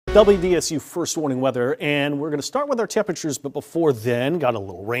WDSU first warning weather, and we're going to start with our temperatures, but before then, got a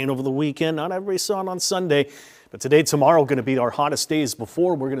little rain over the weekend. Not everybody saw it on Sunday, but today, tomorrow, going to be our hottest days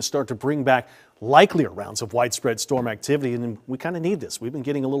before we're going to start to bring back likelier rounds of widespread storm activity, and we kind of need this. We've been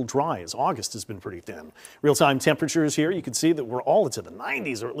getting a little dry as August has been pretty thin. Real-time temperatures here, you can see that we're all into the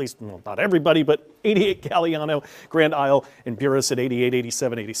 90s, or at least, well, not everybody, but 88 Galliano, Grand Isle, and Buras at 88,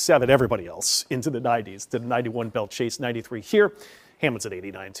 87, 87. Everybody else into the 90s. To the 91 Belle Chase, 93 here. Hammond's at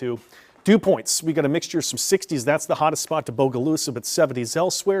 89 too. Dew points, we got a mixture of some 60s. That's the hottest spot to Bogalusa, but 70s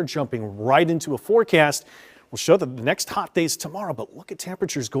elsewhere, jumping right into a forecast. We'll show that the next hot days tomorrow, but look at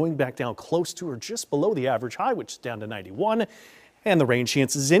temperatures going back down close to or just below the average high, which is down to 91. And the rain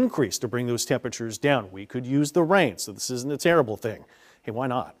chances increase to bring those temperatures down. We could use the rain, so this isn't a terrible thing. Hey, why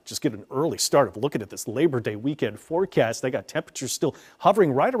not? Just get an early start of looking at this Labor Day weekend forecast. They got temperatures still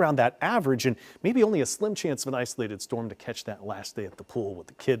hovering right around that average and maybe only a slim chance of an isolated storm to catch that last day at the pool with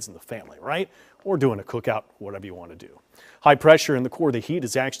the kids and the family, right? Or doing a cookout, whatever you want to do. High pressure in the core of the heat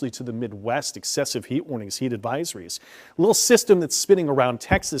is actually to the Midwest. Excessive heat warnings, heat advisories. A little system that's spinning around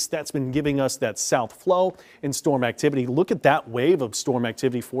Texas, that's been giving us that south flow in storm activity. Look at that wave of storm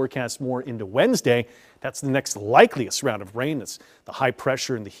activity forecast more into Wednesday. That's the next likeliest round of rain. It's the high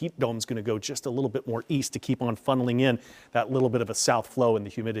pressure and the heat dome is going to go just a little bit more east to keep on funneling in that little bit of a south flow and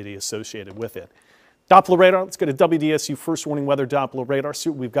the humidity associated with it. Doppler radar, let's go to WDSU first warning weather Doppler radar. See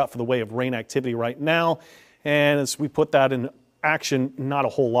what we've got for the way of rain activity right now. And as we put that in action, not a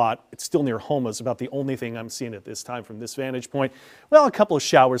whole lot. It's still near Homa is about the only thing I'm seeing at this time from this vantage point. Well, a couple of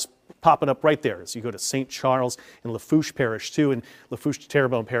showers popping up right there as you go to St. Charles and Lafourche Parish too, and Lafourche to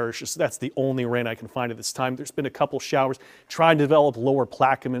Terrebonne Parish. So that's the only rain I can find at this time. There's been a couple showers trying to develop lower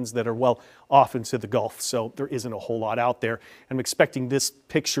Plaquemines that are well off into the Gulf, so there isn't a whole lot out there. I'm expecting this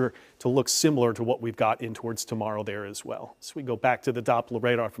picture to look similar to what we've got in towards tomorrow there as well. So we go back to the Doppler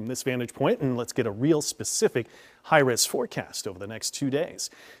radar from this vantage point and let's get a real specific high-risk forecast over the next 2 days.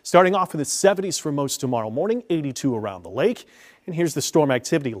 Starting off in the 70s for most tomorrow morning, 82 around the lake. And here's the storm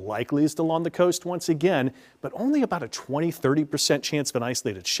activity, likeliest along the coast once again, but only about a 20-30% chance of an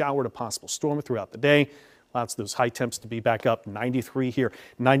isolated shower to possible storm throughout the day. Allows those high temps to be back up. 93 here,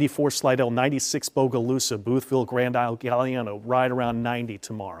 94 Slidell, 96 Bogalusa, Boothville, Grand Isle, Galliano, right around 90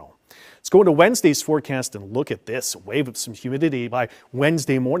 tomorrow. Let's go into Wednesday's forecast and look at this. A wave of some humidity by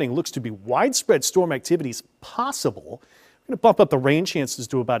Wednesday morning. Looks to be widespread storm activities possible. We're going to bump up the rain chances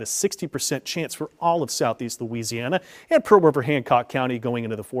to about a 60% chance for all of southeast Louisiana and Pearl River, Hancock County going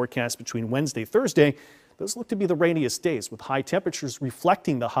into the forecast between Wednesday, Thursday. Those look to be the rainiest days with high temperatures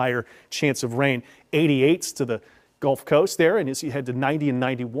reflecting the higher chance of rain. 88s to the Gulf Coast there, and as you head to 90 and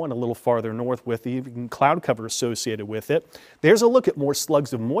 91 a little farther north with even cloud cover associated with it. There's a look at more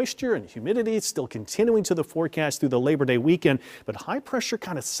slugs of moisture and humidity still continuing to the forecast through the Labor Day weekend, but high pressure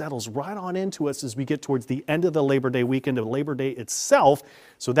kind of settles right on into us as we get towards the end of the Labor Day weekend of Labor Day itself.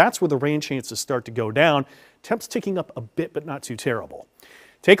 So that's where the rain chances start to go down. Temps ticking up a bit, but not too terrible.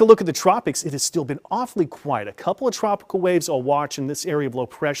 Take a look at the tropics. It has still been awfully quiet. A couple of tropical waves I'll watch, and this area of low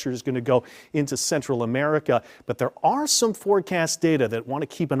pressure is going to go into Central America. But there are some forecast data that want to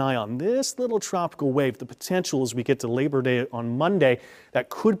keep an eye on this little tropical wave. The potential as we get to Labor Day on Monday, that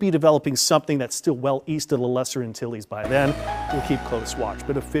could be developing something that's still well east of the Lesser Antilles by then. We'll keep close watch,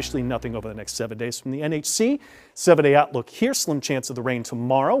 but officially nothing over the next 7 days from the NHC. 7-day outlook here. Slim chance of the rain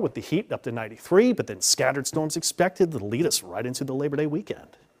tomorrow with the heat up to 93, but then scattered storms expected that'll lead us right into the Labor Day weekend.